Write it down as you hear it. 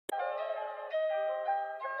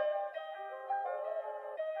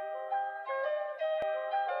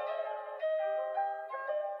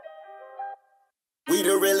We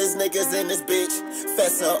the realest niggas in this bitch.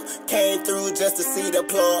 Fess up, came through just to see the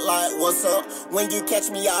plug like what's up. When you catch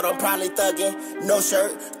me out, I'm probably thugging. No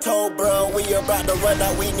shirt, told bro, we about to run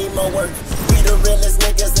out, we need more work. We the realest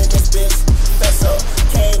niggas in this bitch. Fess up,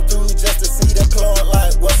 came through just to see the plug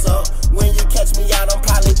like what's up. When you catch me out, I'm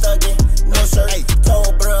probably thugging. No shirt,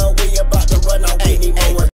 told bro, we about to run out, we need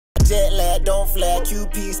more work. Jet lag, don't flag,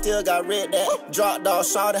 QP still got red that. Dropped off,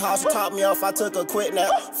 shawty house, top me off, I took a quick nap.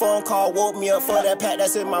 Phone call woke me up for that pack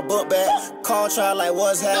that's in my book bag. Call try like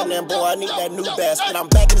what's happening, boy, I need that new basket. I'm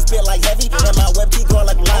back in this bit like heavy, and my web keep going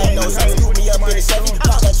like a lion nose. Try to scoop me up in the Chevy,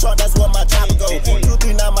 pop that truck, that's where my chopper go.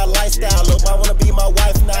 2-3, not my lifestyle, look, I wanna be my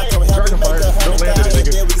wife now. Come help me make 100,000, and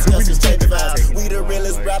then we discuss some state vibes. We the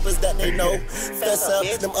realest rappers that they know. Fess up,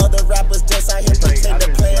 them other rappers just out here pretend to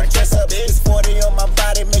play and dress up. It's 40 on my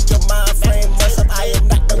body, make your mind frame mess up. I am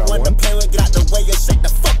not the one to play with, get out the way and shut the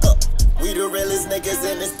fuck up. We the realest niggas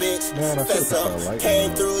in this bitch. Fess up,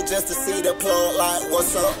 came through just to see the plug like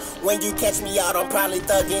what's up. When you catch me out, I'm probably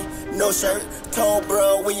thugging. No shirt, told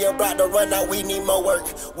bro, we about to run out, we need more work.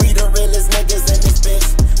 We the realest niggas in this bitch.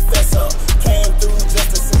 Fess up, came through just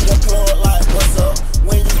to see the plug like what's up.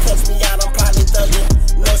 When you catch me out, I'm probably thugging.